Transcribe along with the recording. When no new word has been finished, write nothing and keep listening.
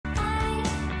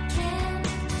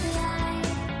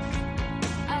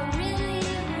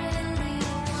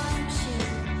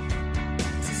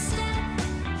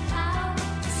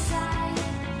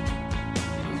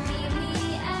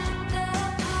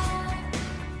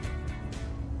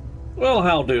Well,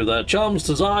 how do there, chums?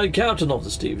 'Tis I, Captain of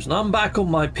the Steves, and I'm back on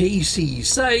my PC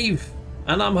save,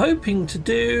 and I'm hoping to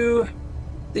do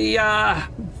the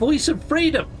Voice of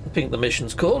Freedom, I think the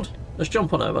mission's called. Let's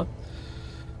jump on over.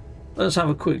 Let's have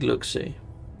a quick look-see.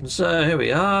 So here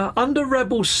we are, under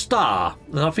Rebel Star,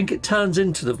 and I think it turns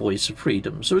into the Voice of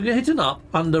Freedom. So we're hitting up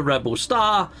under Rebel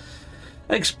Star,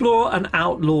 explore an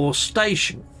outlaw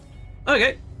station.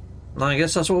 Okay, I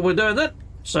guess that's what we're doing then.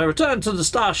 So return to the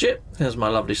starship. Here's my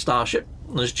lovely starship.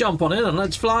 Let's jump on in and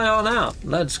let's fly on out.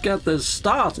 Let's get this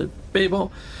started,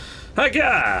 people. I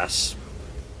guess.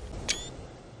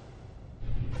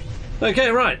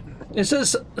 Okay, right. It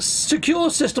says,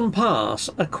 secure system pass.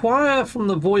 Acquire from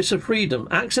the Voice of Freedom.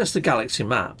 Access the galaxy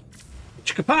map.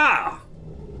 Chickapow!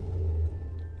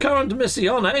 Current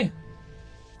mission, eh?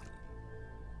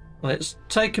 Well, it's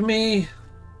taking me...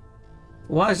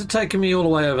 Why is it taking me all the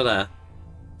way over there?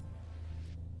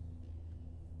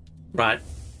 Right.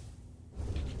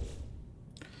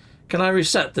 Can I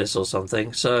reset this or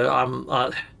something? So I'm...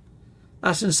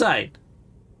 that's insane.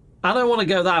 I don't want to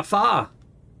go that far.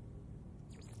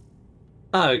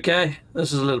 Okay,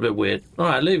 this is a little bit weird.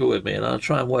 Alright, leave it with me and I'll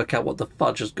try and work out what the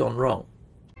fudge has gone wrong.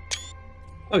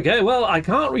 Okay, well, I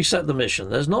can't reset the mission.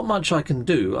 There's not much I can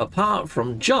do apart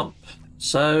from jump.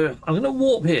 So I'm going to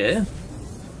warp here,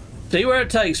 see where it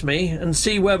takes me, and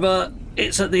see whether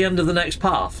it's at the end of the next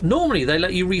path. Normally, they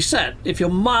let you reset if you're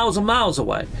miles and miles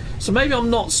away. So maybe I'm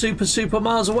not super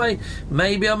miles away.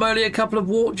 Maybe I'm only a couple of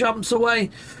warp jumps away.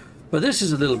 But this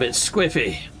is a little bit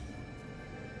squiffy.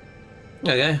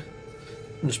 Okay.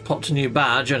 Just popped a new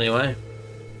badge anyway.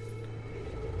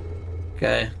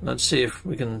 Okay, let's see if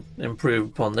we can improve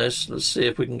upon this. Let's see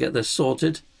if we can get this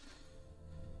sorted.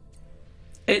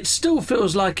 It still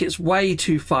feels like it's way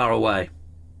too far away.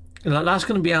 And that's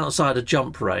going to be outside a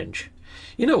jump range.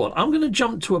 You know what? I'm going to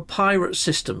jump to a pirate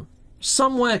system.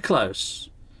 Somewhere close.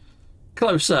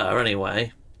 Closer,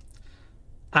 anyway.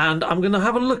 And I'm going to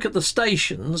have a look at the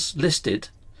stations listed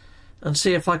and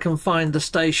see if I can find the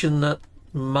station that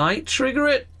might trigger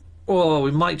it, or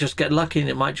we might just get lucky and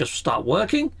it might just start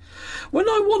working. When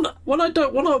I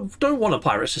don't want a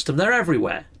pirate system, they're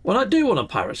everywhere. When I do want a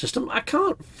pirate system, I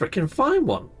can't freaking find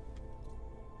one.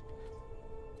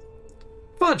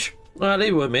 Fudge. Alright,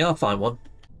 leave it with me, I'll find one.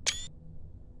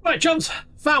 Right, chums,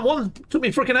 found one. Took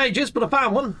me freaking ages, but I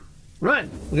found one. Right,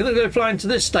 we're gonna go flying to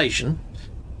this station,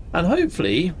 and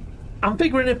hopefully, I'm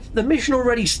figuring if the mission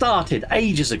already started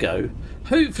ages ago,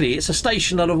 hopefully it's a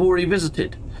station that I've already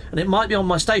visited. And it might be on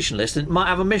my station list and it might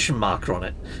have a mission marker on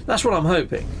it. That's what I'm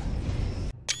hoping.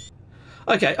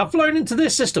 Okay, I've flown into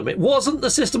this system. It wasn't the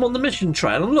system on the mission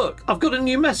trail. And look, I've got a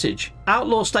new message.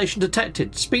 Outlaw station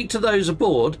detected. Speak to those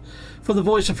aboard for the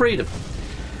Voice of Freedom.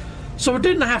 So I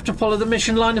didn't have to follow the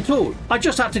mission line at all. I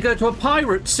just had to go to a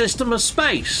pirate system of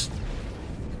space.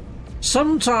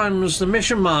 Sometimes the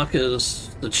mission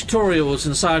markers, the tutorials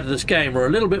inside of this game are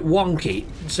a little bit wonky.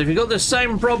 So if you've got this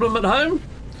same problem at home,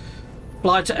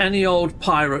 fly to any old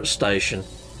pirate station.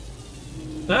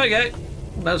 Okay,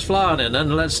 let's fly on in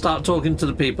and let's start talking to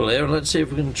the people here and let's see if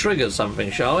we can trigger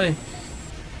something, shall we?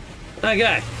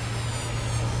 Okay.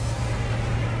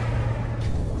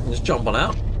 Let's jump on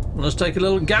out and let's take a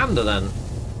little gander then.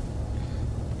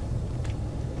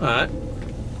 Alright.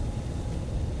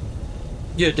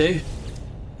 You do.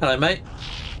 Hello, mate.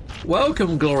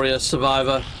 Welcome, glorious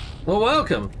survivor. Well,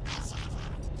 welcome.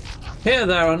 Here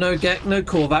there are no Gek, no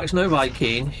Korvax, no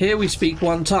Viking. Here we speak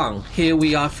one tongue. Here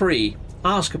we are free.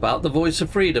 Ask about the Voice of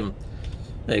Freedom.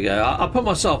 There you go. I'll put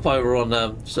myself over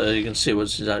on so you can see what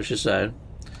it's actually saying.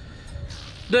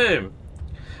 Doom.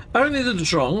 Only the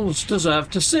Drongs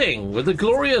deserve to sing with the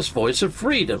glorious Voice of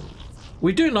Freedom.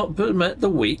 We do not permit the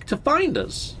weak to find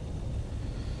us.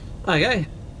 Okay.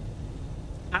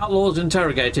 Outlaws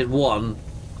interrogated 1.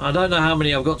 I don't know how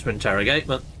many I've got to interrogate,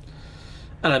 but...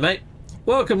 Hello, mate.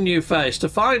 Welcome, new face. To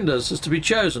find us is to be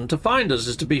chosen. To find us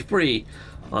is to be free.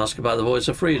 Ask about the Voice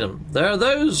of Freedom. There are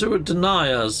those who would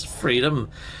deny us freedom,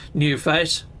 new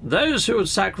face. Those who would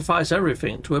sacrifice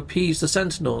everything to appease the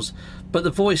Sentinels. But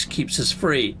the Voice keeps us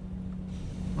free.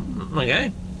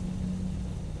 Okay.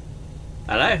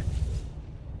 Hello.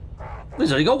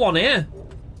 There's only got one here.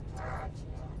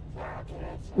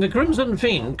 The Crimson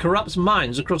Fiend corrupts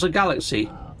minds across a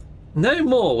galaxy. No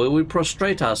more will we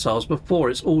prostrate ourselves before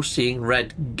its all-seeing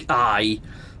red eye.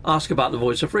 Ask about the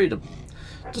Voice of Freedom.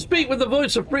 To speak with the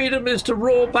Voice of Freedom is to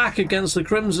roar back against the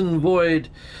Crimson Void,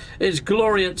 its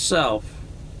glory itself.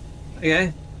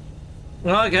 Okay.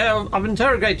 Okay, I've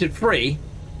interrogated 3.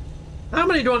 How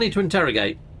many do I need to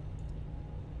interrogate?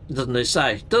 Doesn't he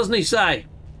say? Doesn't he say?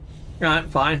 Right,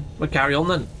 fine. We'll carry on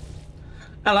then.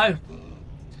 Hello.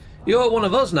 You're one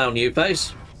of us now, New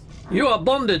Face. You are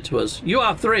bonded to us. You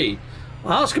are free.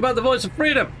 Ask about the voice of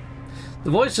freedom. The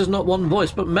voice is not one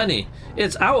voice, but many.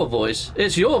 It's our voice.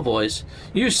 It's your voice.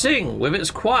 You sing with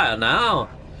its choir now.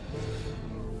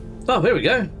 Oh, here we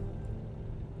go.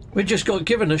 We just got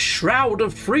given a shroud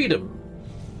of freedom.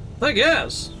 I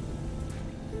guess.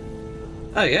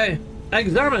 Okay.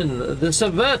 Examine the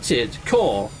subverted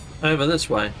core over this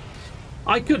way.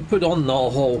 I could put on the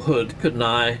whole hood, couldn't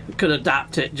I? Could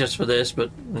adapt it just for this, but,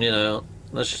 you know,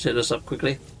 let's just hit this up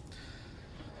quickly.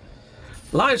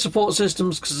 Live support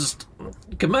systems,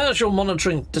 commercial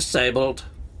monitoring disabled.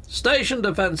 Station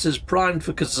defenses primed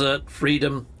for Kazert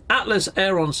freedom. Atlas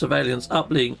Aeron surveillance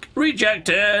uplink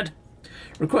rejected.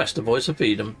 Request a voice of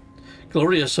freedom.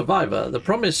 Glorious survivor, the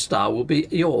promised star will be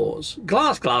yours.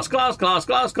 Glass, glass, glass, glass,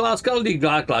 glass, glass, glass,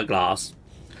 glass, glass, glass.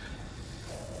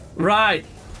 Right.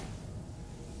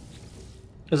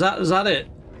 Is that it?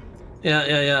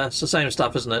 Yeah. It's the same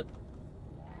stuff, isn't it?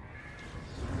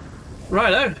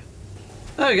 Righto.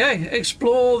 Okay.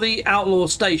 Explore the Outlaw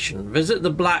Station. Visit the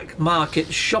Black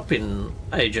Market Shopping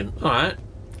Agent. All right.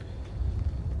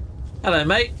 Hello,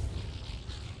 mate.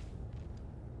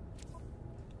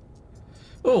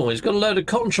 Oh, he's got a load of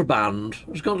contraband.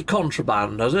 He's got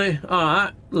contraband, has he?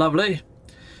 Alright, lovely.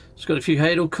 He's got a few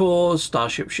Hadal cores,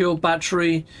 Starship Shield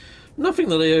battery. Nothing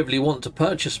that I overly want to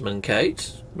purchase,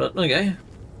 Kate, but okay.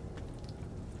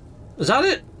 Is that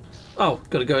it? Oh,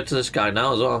 got to go to this guy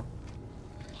now as well.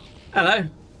 Hello.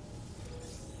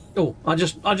 Oh, I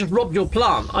just robbed your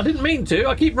plant. I didn't mean to.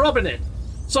 I keep robbing it.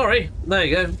 Sorry. There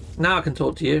you go. Now I can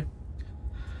talk to you.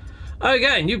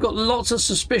 Again, you've got lots of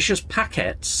suspicious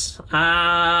packets.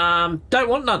 Don't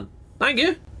want none. Thank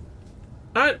you.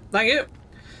 Alright, thank you.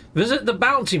 Visit the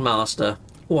Bounty Master.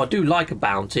 Oh, I do like a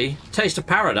bounty. Taste of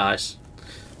paradise.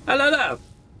 Hello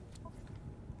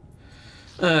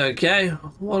there. Okay,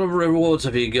 what other rewards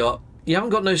have you got? You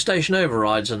haven't got no station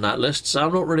overrides in that list, so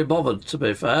I'm not really bothered, to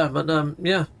be fair. But,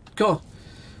 yeah, cool.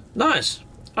 Nice.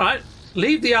 Alright,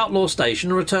 leave the Outlaw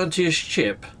Station and return to your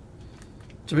ship.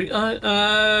 To be,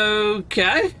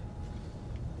 okay.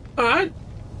 Alright.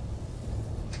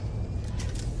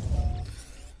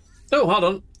 Oh, hold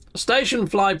on. Station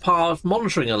fly path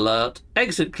monitoring alert.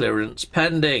 Exit clearance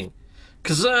pending.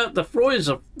 Because the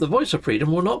voice of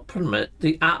freedom will not permit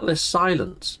the Atlas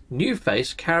silence. New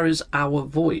Face carries our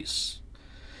voice.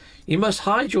 You must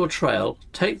hide your trail.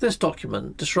 Take this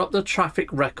document. Disrupt the traffic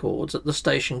records at the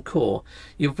station core.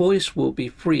 Your voice will be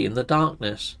free in the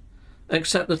darkness.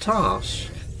 Accept the task.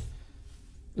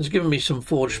 It's given me some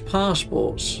forged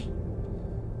passports.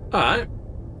 Alright.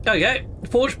 Okay.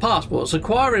 Forged passports.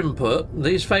 Acquire input.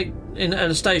 These fake in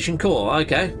a station core.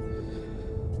 Okay.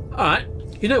 Alright.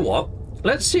 You know what?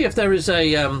 Let's see if there is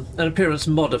a an appearance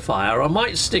modifier. I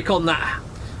might stick on that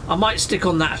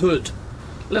hood.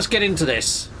 Let's get into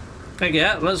this.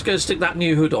 Okay, let's go stick that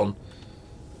new hood on.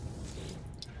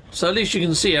 So at least you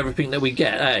can see everything that we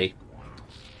get, eh?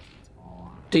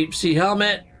 Deep sea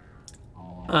helmet.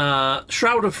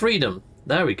 Shroud of freedom.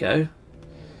 There we go.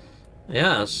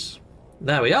 Yes.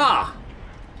 There we are.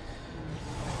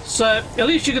 So at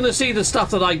least you're going to see the stuff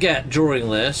that I get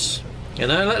during this. You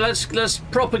know, let's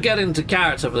proper get into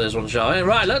character for this one, shall we?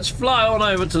 Right, let's fly on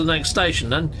over to the next station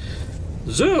then.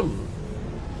 Zoom.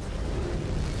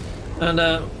 And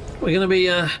we're going to be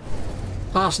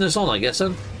passing this on, I guess,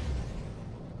 then.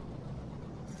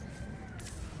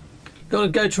 Got to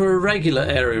go to a regular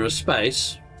area of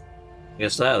space. I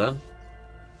guess there, then.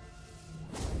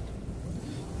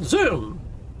 Zoom.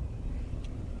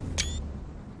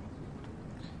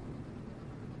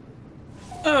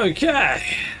 Okay.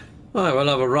 Right, well,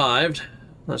 I've arrived.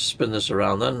 Let's spin this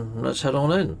around then. Let's head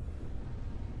on in.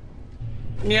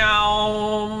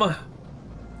 Meow.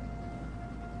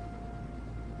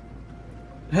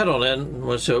 Head on in.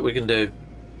 We'll see what we can do.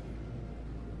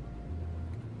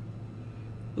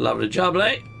 Lovely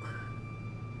jubbly.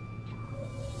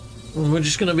 And we're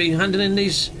just going to be handing in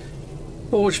these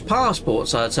forged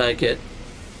passports, I take it.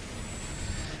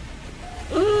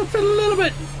 I feel a little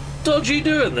bit dodgy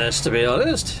doing this, to be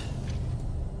honest.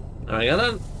 There we go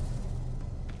then.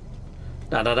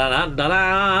 Da da da da da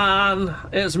da.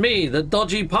 It's me, the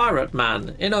dodgy pirate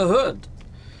man, in a hood.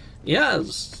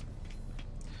 Yes.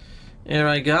 Here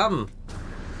I come.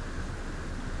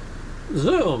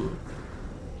 Zoom.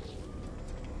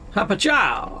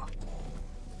 Hapachow.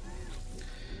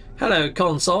 Hello,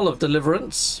 console of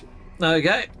deliverance.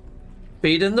 Okay.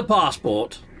 Feed in the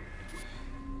passport.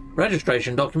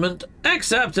 Registration document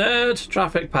accepted.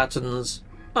 Traffic patterns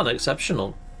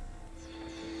unexceptional.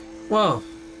 Well,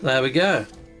 there we go.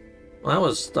 That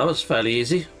was fairly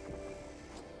easy.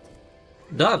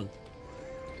 Done.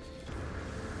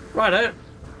 Righto.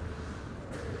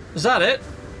 Is that it?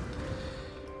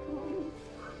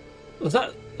 Is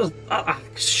that...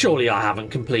 surely I haven't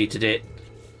completed it.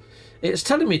 It's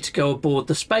telling me to go aboard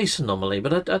the space anomaly,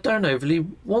 but I don't overly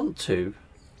want to.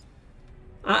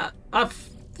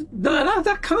 No,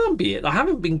 that can't be it. I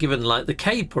haven't been given, like, the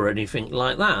cape or anything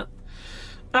like that.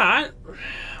 Alright.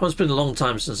 Well, it's been a long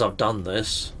time since I've done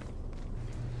this.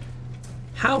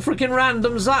 How freaking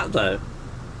random's that, though?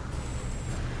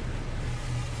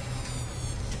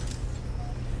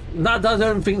 I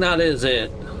don't think that is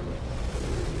it.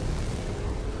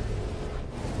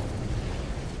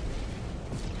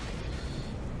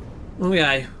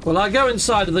 Okay, well, I go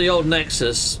inside of the old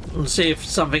Nexus and see if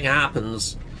something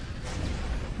happens.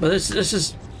 But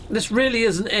this really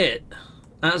isn't it.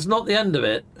 That's not the end of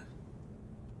it.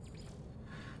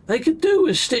 They could do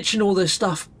with stitching all this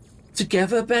stuff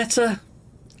together better.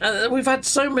 We've had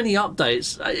so many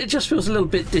updates. It just feels a little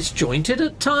bit disjointed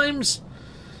at times.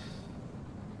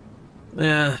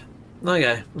 Yeah.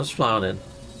 Okay, let's fly on in.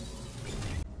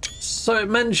 So it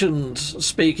mentioned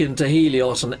speaking to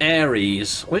Helios and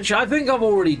Ares, which I think I've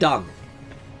already done.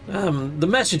 The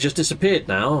message has disappeared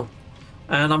now,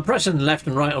 and I'm pressing left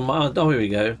and right on my... Oh, here we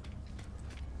go.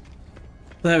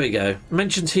 There we go.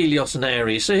 Mentions Helios and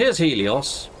Ares. So here's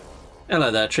Helios.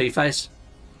 Hello there, tree face.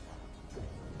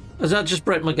 Does that just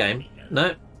break my game?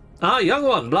 No. Ah, young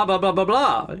one. Blah, blah, blah, blah,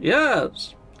 blah.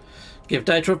 Yes. Give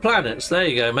data of planets. There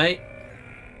you go, mate.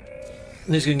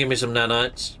 And he's going to give me some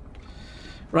nanites.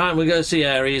 Right, we'll go see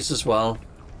Ares as well.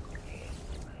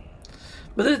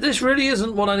 But this really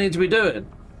isn't what I need to be doing.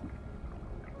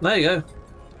 There you go.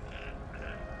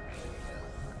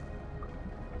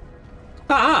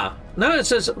 Aha! Now it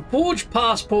says forge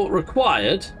passport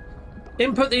required.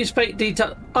 Input these fake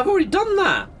details. I've already done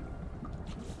that.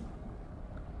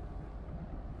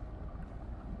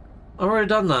 I've already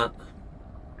done that.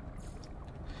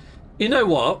 You know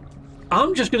what?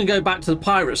 I'm just going to go back to the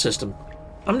pirate system.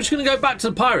 I'm just going to go back to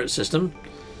the pirate system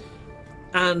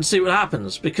and see what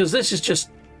happens, because this is just,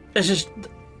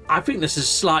 I think this is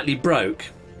slightly broke,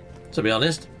 to be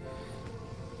honest.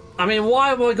 I mean, why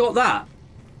have I got that?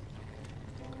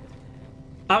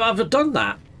 I've done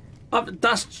that.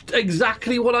 That's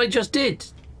exactly what I just did.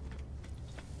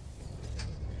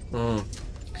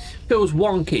 Feels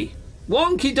wonky.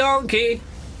 Wonky donkey.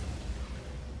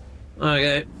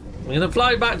 Okay, I'm going to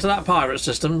fly back to that pirate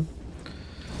system.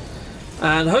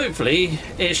 And hopefully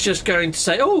it's just going to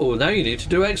say, oh, now you need to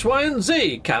do X, Y, and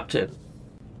Z, Captain.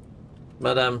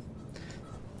 But,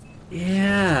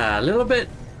 yeah, a little bit.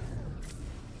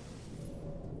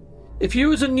 If you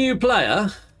was a new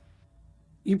player,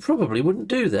 you probably wouldn't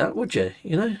do that, would you?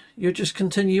 You know, you'd just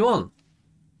continue on.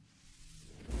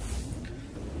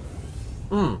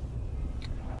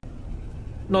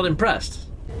 Not impressed.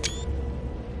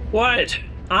 Right,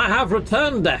 I have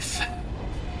returned, Def.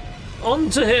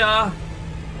 On to here.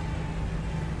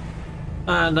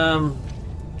 And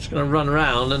just going to run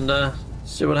around and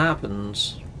see what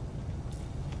happens.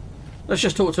 Let's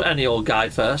just talk to any old guy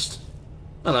first.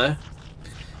 Hello.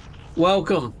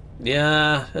 Welcome.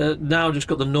 Yeah, now I've just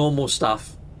got the normal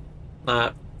stuff.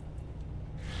 Let's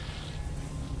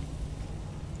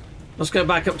go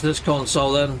back up to this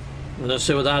console then, and let's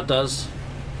see what that does.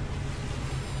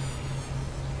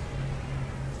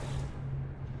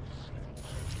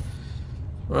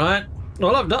 Right.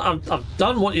 Well, I've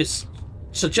done what you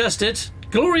suggested.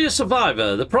 Glorious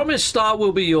survivor. The promised star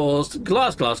will be yours.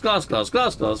 Glass, glass, glass, glass,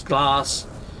 glass, glass, glass.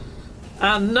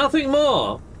 And nothing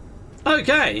more.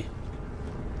 Okay.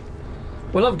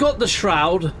 Well, I've got the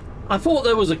shroud. I thought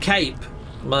there was a cape,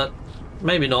 but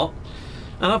maybe not.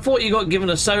 And I thought you got given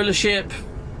a solar ship.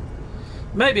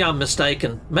 Maybe I'm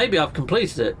mistaken. Maybe I've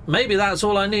completed it. Maybe that's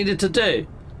all I needed to do.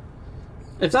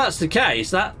 If that's the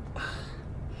case, that...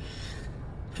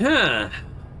 Yeah,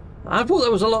 I thought there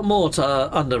was a lot more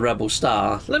to Under Rebel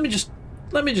Star. Let me just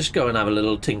go and have a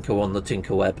little tinker on the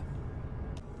Tinkerweb.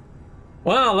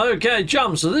 Well, okay,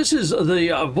 jump. So this is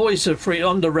the Voice of Free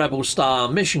Under Rebel Star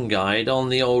mission guide on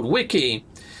the old wiki,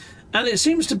 and it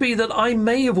seems to be that I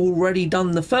may have already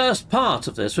done the first part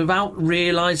of this without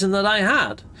realising that I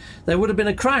had. There would have been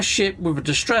a crashed ship with a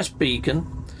distress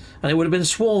beacon, and it would have been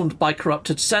swarmed by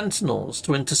corrupted sentinels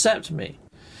to intercept me.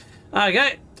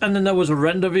 Okay. And then there was a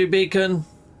rendezvous beacon.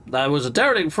 There was a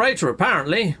derelict freighter,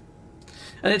 apparently.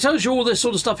 And it tells you all this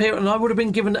sort of stuff here. And I would have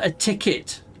been given a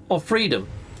ticket of freedom,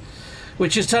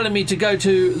 which is telling me to go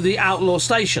to the outlaw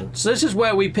station. So this is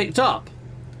where we picked up.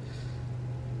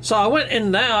 So I went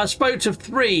in there. I spoke to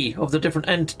 3 of the different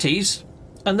entities.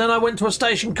 And then I went to a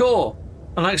station core.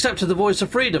 And I accepted the voice of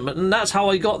freedom. And that's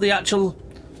how I got the actual,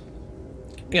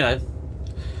 you know,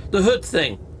 the hood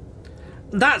thing.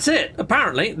 that's it.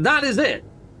 Apparently, that is it.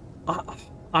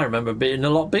 I remember being a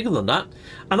lot bigger than that.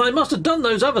 And I must have done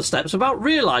those other steps without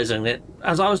realising it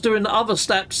as I was doing the other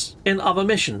steps in other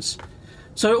missions.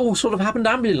 So it all sort of happened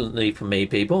ambulantly for me,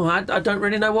 people. I don't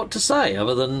really know what to say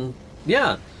other than,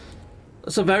 yeah.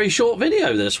 It's a very short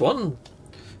video, this one.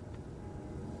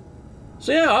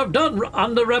 So yeah, I've done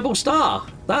Under Rebel Star.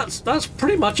 That's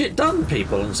pretty much it done,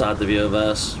 people inside the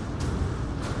viewerverse.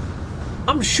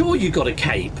 I'm sure you got a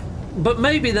cape. But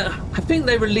maybe that, I think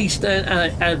they released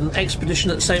an expedition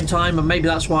at the same time, and maybe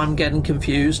that's why I'm getting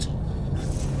confused.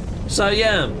 So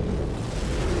yeah,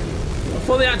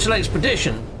 for the actual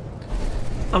expedition,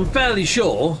 I'm fairly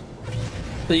sure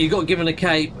that you got given a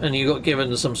cape and you got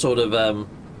given some sort of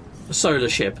solar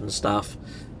ship and stuff.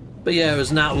 But yeah, it was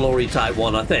an Outlawry type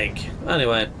one, I think.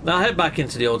 Anyway, I'll head back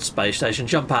into the old space station,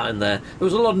 jump out in there. There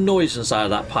was a lot of noise inside of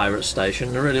that pirate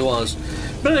station, there really was.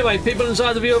 But anyway, people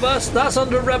inside the viewerverse, that's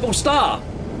Under Rebel Star.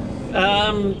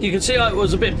 You can see how it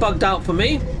was a bit bugged out for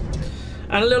me,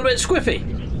 and a little bit squiffy.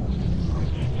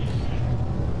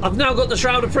 I've now got the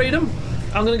Shroud of Freedom.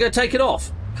 I'm going to go take it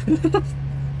off.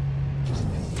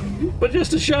 But just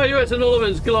to show you it in all of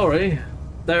its glory,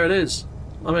 there it is.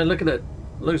 I mean, look at it.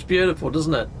 Looks beautiful,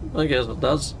 doesn't it? I guess it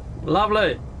does.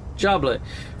 Lovely. Jubbly.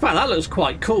 In fact, that looks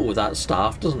quite cool with that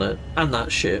staff, doesn't it? And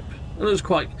that ship. It looks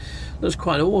quite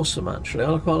awesome, actually.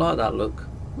 I quite like that look.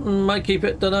 Might keep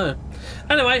it, don't know.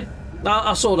 Anyway,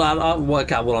 I'll sort out, I'll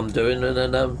work out what I'm doing,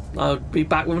 and then I'll be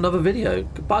back with another video.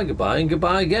 Goodbye, and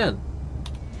goodbye again.